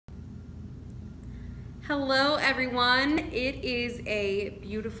Hello everyone. It is a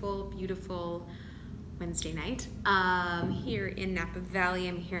beautiful, beautiful Wednesday night here in Napa Valley.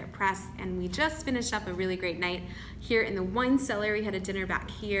 I'm here at Press and we just finished up a really great night here in the wine cellar. We had a dinner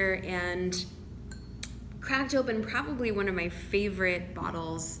back here and cracked open probably one of my favorite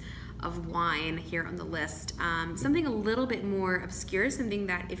bottles of wine here on the list. Something a little bit more obscure, something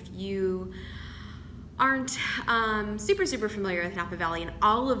that if you aren't super familiar with Napa Valley and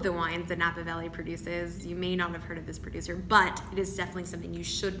all of the wines that Napa Valley produces, you may not have heard of this producer, but it is definitely something you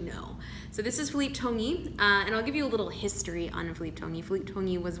should know. So this is Philippe Togni, and I'll give you a little history on Philippe Togni. Philippe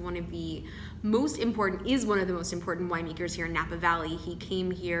Togni was one of the most important winemakers here in Napa Valley. He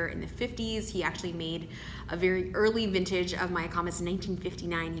came here in the 50s. He actually made a very early vintage of Mayacamas in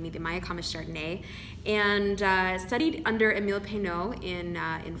 1959. He made the Mayacamas Chardonnay and studied under Émile Peynaud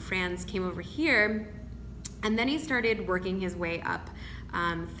in France, came over here, and then he started working his way up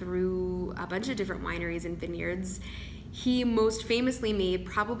through a bunch of different wineries and vineyards. He most famously made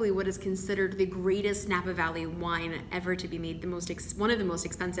probably what is considered the greatest Napa Valley wine ever to be made, one of the most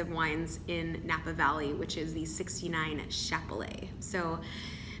expensive wines in Napa Valley, which is the 69 Chapelet. So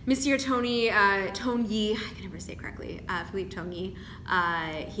Monsieur Togni, I can never say it correctly, Philippe Togni,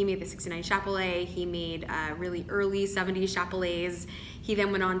 he made the 69 Chapelet. He made really early 70s Chapelets. He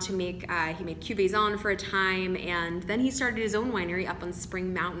then went on to make, he made Cuvée for a time, and then he started his own winery up on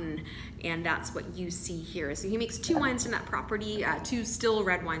Spring Mountain, and that's what you see here. So he makes two wines from that property, two still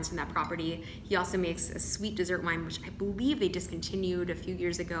red wines from that property. He also makes a sweet dessert wine, which I believe they discontinued a few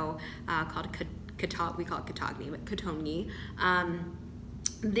years ago, called we call it Togni, but Togni.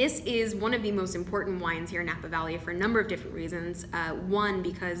 This is one of the most important wines here in Napa Valley for a number of different reasons. One,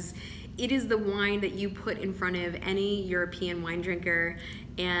 because it is the wine that you put in front of any European wine drinker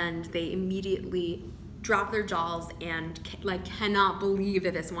and they immediately drop their jaws and cannot believe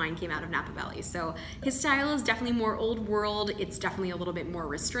that this wine came out of Napa Valley. So his style is definitely more old world. It's definitely a little bit more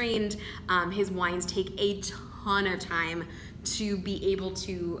restrained. His wines take a ton of time to be able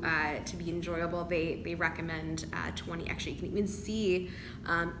to be enjoyable. They recommend 20, actually you can even see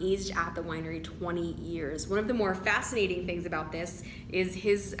aged at the winery 20 years. One of the more fascinating things about this is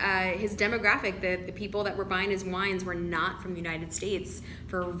his demographic. The people that were buying his wines were not from the United States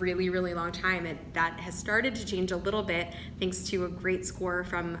for a really long time. That has started to change a little bit thanks to a great score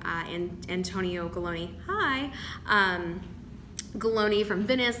from Antonio Galloni. Hi. Galloni from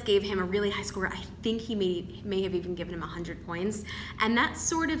Venice gave him a really high score. I think he may have even given him 100 points. And that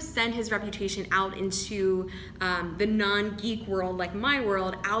sort of sent his reputation out into the non-geek world, like my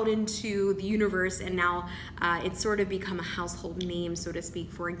world, out into the universe. And now it's sort of become a household name, so to speak,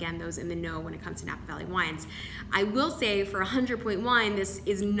 for, again, those in the know when it comes to Napa Valley wines. I will say for a 100-point wine, this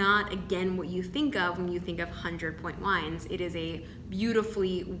is not, again, what you think of when you think of 100-point wines. It is a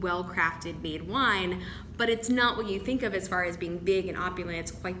beautifully well-crafted made wine, but it's not what you think of as far as being big and opulent.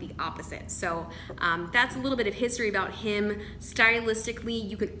 It's quite the opposite. So that's a little bit of history about him. Stylistically,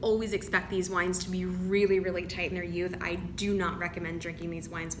 you can always expect these wines to be really tight in their youth. I do not recommend drinking these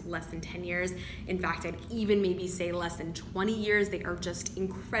wines with less than 10 years. In fact, I'd even maybe say less than 20 years. They are just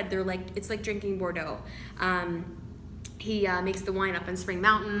incredible. It's like drinking Bordeaux. He makes the wine up on Spring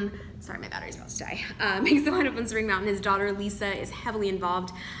Mountain. Sorry, my battery's about to die. Makes the wine up on Spring Mountain. His daughter, Lisa, is heavily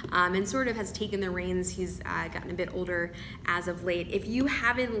involved and sort of has taken the reins. He's gotten a bit older as of late. If you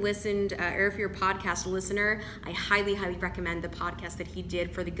haven't listened, or if you're a podcast listener, I highly recommend the podcast that he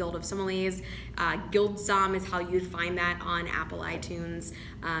did for the Guild of Sommeliers. Guild Somm is how you'd find that on Apple iTunes,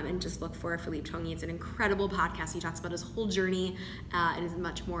 and just look for Philippe Togni. It's an incredible podcast. He talks about his whole journey and is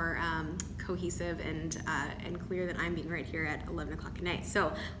much more cohesive and clear than I'm being right here at 11 o'clock at night.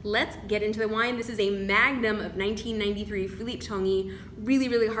 So let's get into the wine. This is a Magnum of 1993 Philippe Togni.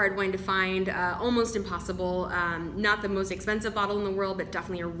 Really hard wine to find, almost impossible. Not the most expensive bottle in the world, but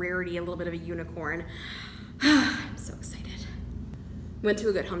definitely a rarity, a little bit of a unicorn. I'm so excited. Went to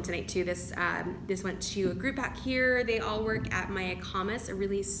a good home tonight too. This went to a group back here. They all work at Mayacamas, a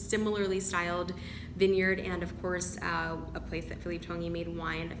really similarly styled vineyard, and of course a place that Philippe Togni made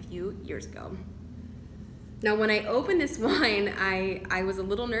wine a few years ago. Now when I opened this wine, I was a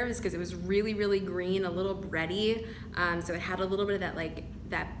little nervous because it was really green, a little bready. So it had a little bit of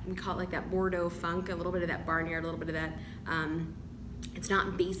that we call it that Bordeaux funk, a little bit of that barnyard, a little bit of that, it's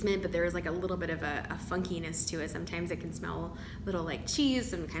not basement, but there is like a little bit of a funkiness to it. Sometimes it can smell a little like cheese,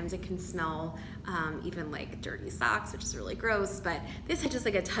 sometimes it can smell even like dirty socks, which is really gross, but this had just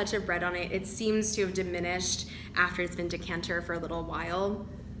like a touch of bread on it. It seems to have diminished after it's been decanter for a little while.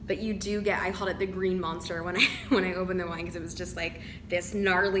 but you do get, I called it the green monster when I opened the wine, because it was just like this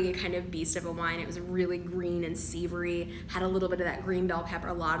gnarly kind of beast of a wine. It was really green and savory, had a little bit of that green bell pepper,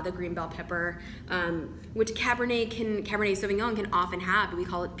 a lot of the green bell pepper, which Cabernet Sauvignon can often have. We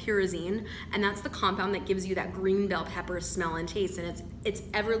call it pyrazine, and that's the compound that gives you that green bell pepper smell and taste, and it's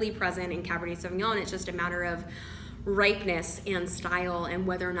everly present in Cabernet Sauvignon. It's just a matter of ripeness and style and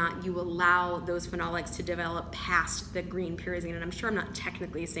whether or not you allow those phenolics to develop past the green pyrazine. And I'm sure I'm not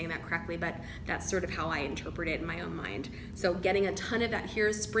technically saying that correctly, but that's sort of how I interpret it in my own mind. So getting a ton of that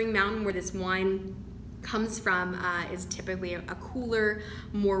here. Spring Mountain, where this wine comes from, is typically a cooler,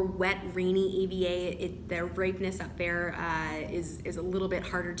 more wet, rainy AVA. The ripeness up there is a little bit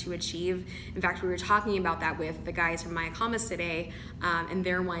harder to achieve. In fact, we were talking about that with the guys from MAILBOX today and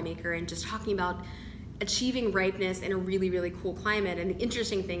their winemaker, and just talking about achieving ripeness in a really, really cool climate. And the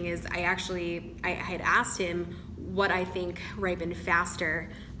interesting thing is I had asked him what I think ripened faster.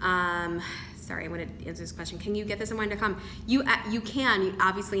 Sorry, I'm gonna answer this question. Can you get this on wine.com? You can,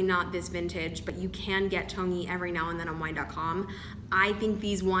 obviously not this vintage, but you can get Togni every now and then on wine.com. I think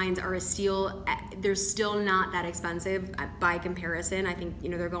these wines are they're still not that expensive by comparison. I think, you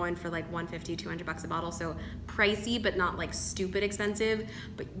know, they're going for like $150, $200 a bottle, so pricey, but not like stupid expensive.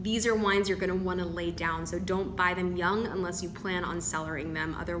 But these are wines you're gonna wanna lay down, so don't buy them young unless you plan on cellaring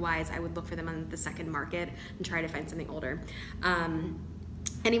them. Otherwise, I would look for them on the second market and try to find something older.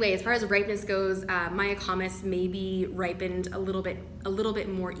 Anyway, as far as ripeness goes, MAILBOX maybe ripened a little bit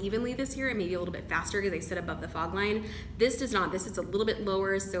more evenly this year, and maybe a little bit faster because they sit above the fog line. This does not. This is a little bit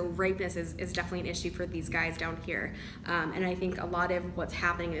lower, so ripeness is definitely an issue for these guys down here. And I think a lot of what's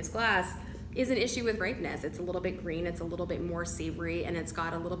happening in this glass is an issue with ripeness. It's a little bit green, it's a little bit more savory, and it's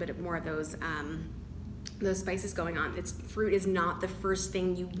got a little bit more of those spices going on. Fruit is not the first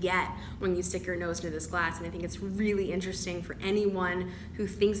thing you get when you stick your nose into this glass, and I think it's really interesting for anyone who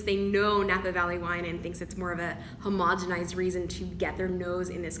thinks they know Napa Valley wine and thinks it's more of a homogenized reason to get their nose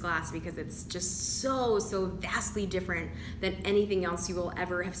in this glass, because it's just so vastly different than anything else you will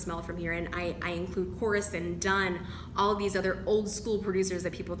ever have smelled from here. And I include Coruscant, Dunn, all of these other old school producers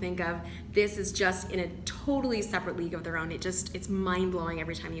that people think of. This is just in a totally separate league of their own. It's mind-blowing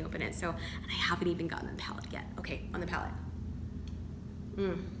every time you open it. So, and I haven't even gotten the palate yet. Okay, on the palate.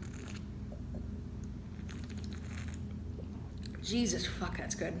 Jesus fuck,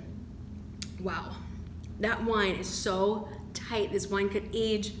 that's good. Wow, that wine is so tight. This wine could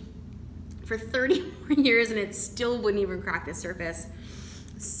age for 30 more years and it still wouldn't even crack the surface.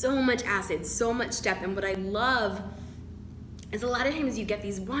 So much acid, so much depth. And what I love is a lot of times you get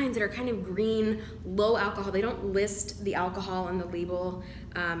these wines that are kind of green, low alcohol. They don't list the alcohol on the label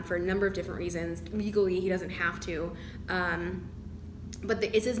for a number of different reasons. Legally, he doesn't have to. But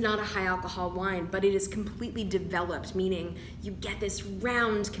this is not a high alcohol wine, but it is completely developed, meaning you get this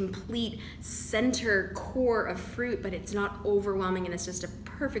round, complete center core of fruit, but it's not overwhelming, and it's just a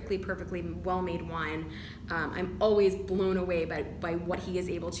perfectly well-made wine. I'm always blown away by what he is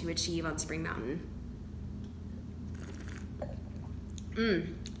able to achieve on Spring Mountain.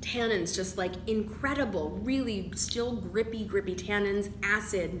 Tannins, just like incredible, really still grippy tannins,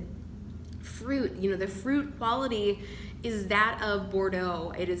 acid, fruit. You know, the fruit quality is that of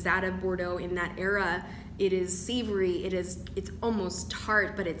Bordeaux. It is that of Bordeaux in that era. It is savory, it's almost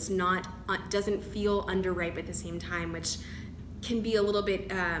tart, but it's not, doesn't feel underripe at the same time, which can be a little bit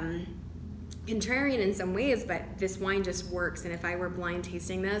contrarian in some ways, but this wine just works. And if I were blind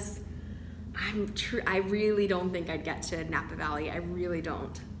tasting this, I really don't think I'd get to Napa Valley. I really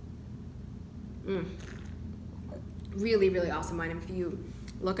don't. Really awesome wine. And if you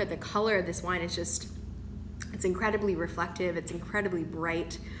look at the color of this wine, it's incredibly reflective. It's incredibly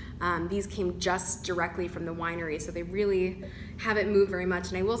bright. These came just directly from the winery, so they really haven't moved very much.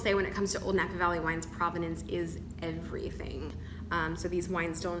 And I will say, when it comes to old Napa Valley wines, provenance is everything. So these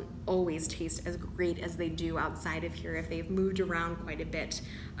wines don't always taste as great as they do outside of here if they've moved around quite a bit.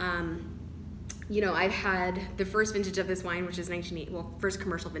 You know, I've had the first vintage of this wine, which is first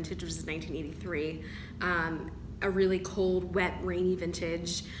commercial vintage, which is 1983, a really cold, wet, rainy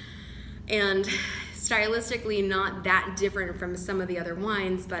vintage, and stylistically not that different from some of the other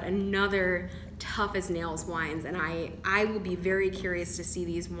wines, but another tough as nails wines. And I will be very curious to see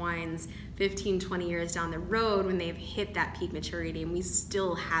these wines 15, 20 years down the road when they've hit that peak maturity, and we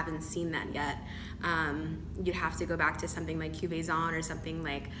still haven't seen that yet. You'd have to go back to something like Cuvée or something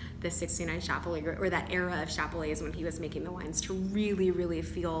like the 69 Chapelet, or that era of Chapelets when he was making the wines, to really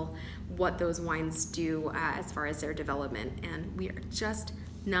feel what those wines do as far as their development. And we are just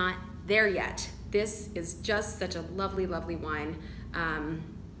not there yet. This is just such a lovely wine.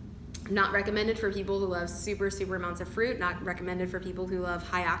 Not recommended for people who love super amounts of fruit. Not recommended for people who love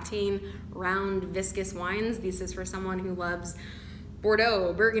high octane, round, viscous wines. This is for someone who loves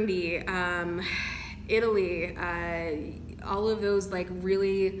Bordeaux, Burgundy, Italy, all of those like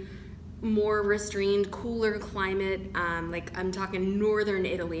really more restrained, cooler climate. Like I'm talking northern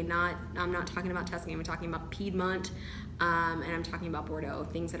Italy, I'm not talking about Tuscany, I'm talking about Piedmont, and I'm talking about Bordeaux,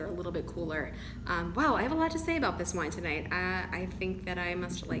 things that are a little bit cooler. Wow, I have a lot to say about this wine tonight. I think that I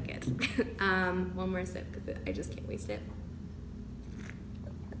must like it. One more sip, because I just can't waste it.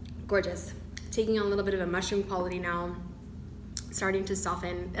 Gorgeous. Taking on a little bit of a mushroom quality now, starting to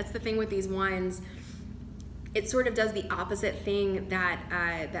soften. That's the thing with these wines. It sort of does the opposite thing that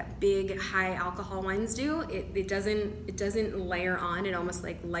that big high alcohol wines do. It doesn't layer on. It almost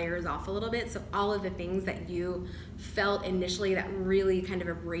like layers off a little bit. So all of the things that you felt initially, that really kind of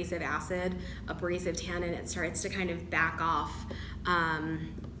abrasive acid, abrasive tannin, it starts to kind of back off.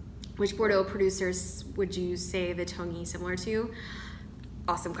 Which Bordeaux producers would you say the Togni similar to?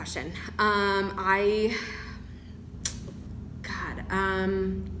 Awesome question.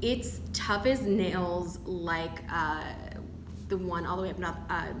 It's tough as nails, like the one all the way up north,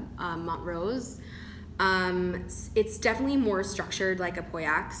 Montrose. It's definitely more structured like a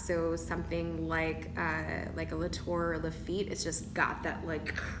Pauillac, so something like a Latour or Lafite. It's just got that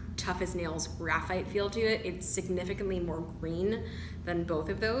like tough as nails graphite feel to it. It's significantly more green than both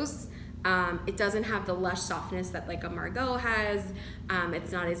of those. It doesn't have the lush softness that like a Margaux has.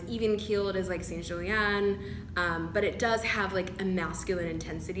 It's not as even keeled as like Saint Julien, but it does have like a masculine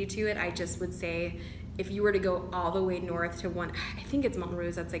intensity to it. I just would say if you were to go all the way north to one, I think it's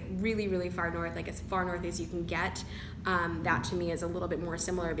Montrose, that's like really far north, like as far north as you can get. That to me is a little bit more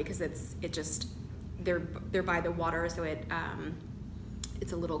similar because they're by the water, so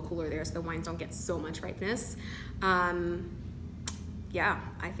it's a little cooler there, so the wines don't get so much ripeness. Yeah,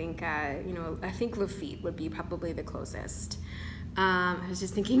 I think I think Lafite would be probably the closest. I was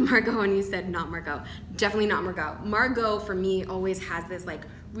just thinking Margaux, and you said not Margaux. Definitely not Margaux. Margaux for me always has this like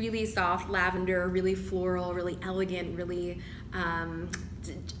really soft lavender, really floral, really elegant, really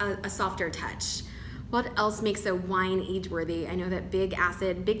a softer touch. What else makes a wine age worthy? I know that big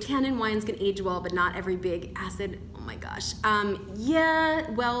acid, big tannin wines can age well, but not every big acid. Oh my gosh. Yeah,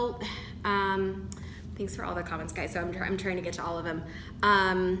 well. Thanks for all the comments, guys. So I'm trying to get to all of them.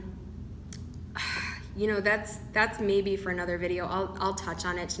 You know, that's maybe for another video. I'll touch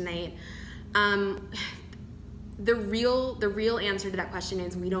on it tonight. The real answer to that question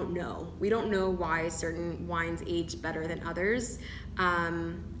is we don't know. We don't know why certain wines age better than others.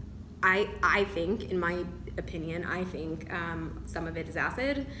 I think, in my opinion, I think some of it is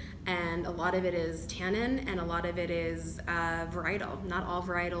acid, and a lot of it is tannin, and a lot of it is varietal. Not all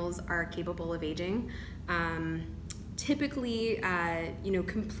varietals are capable of aging. Typically, you know,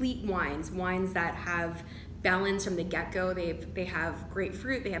 complete wines that have balance from the get-go. They have great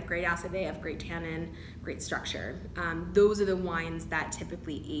fruit, they have great acid, they have great tannin, great structure. Those are the wines that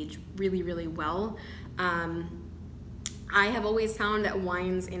typically age really well. I have always found that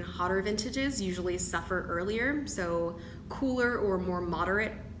wines in hotter vintages usually suffer earlier, so cooler or more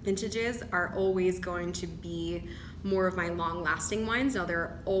moderate vintages are always going to be more of my long-lasting wines. Now, there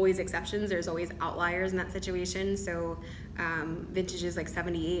are always exceptions, there's always outliers in that situation, so vintages like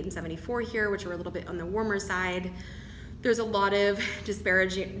 78 and 74 here, which are a little bit on the warmer side, there's a lot of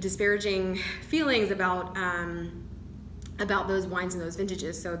disparaging feelings about those wines and those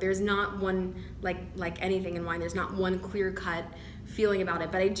vintages. So there's not one, like anything in wine, there's not one clear-cut feeling about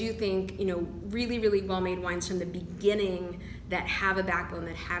it. But I do think, you know, really well-made wines from the beginning that have a backbone,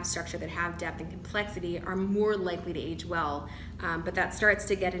 that have structure, that have depth and complexity are more likely to age well. But that starts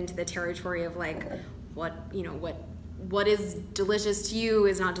to get into the territory of like, what is delicious to you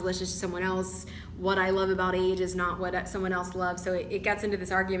is not delicious to someone else. What I love about age is not what someone else loves. So it gets into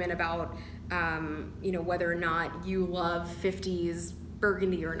this argument about you know, whether or not you love 50s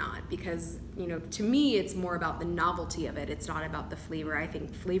Burgundy or not, because, you know, to me it's more about the novelty of it. It's not about the flavor. I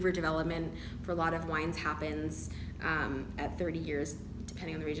think flavor development for a lot of wines happens at 30 years,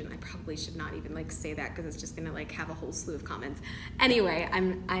 depending on the region. I probably should not even like say that because it's just gonna like have a whole slew of comments. Anyway,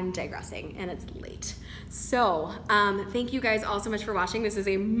 I'm digressing and it's late. So thank you guys all so much for watching. This is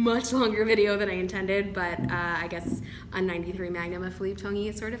a much longer video than I intended, but I guess a 93 Magnum of Philippe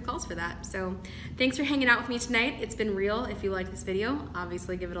Togni sort of calls for that. So thanks for hanging out with me tonight. It's been real. If you like this video,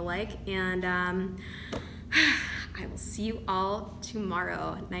 obviously give it a like, and I will see you all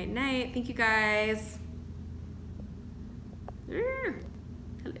tomorrow. Night night. Thank you guys.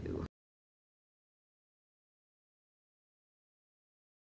 Hello.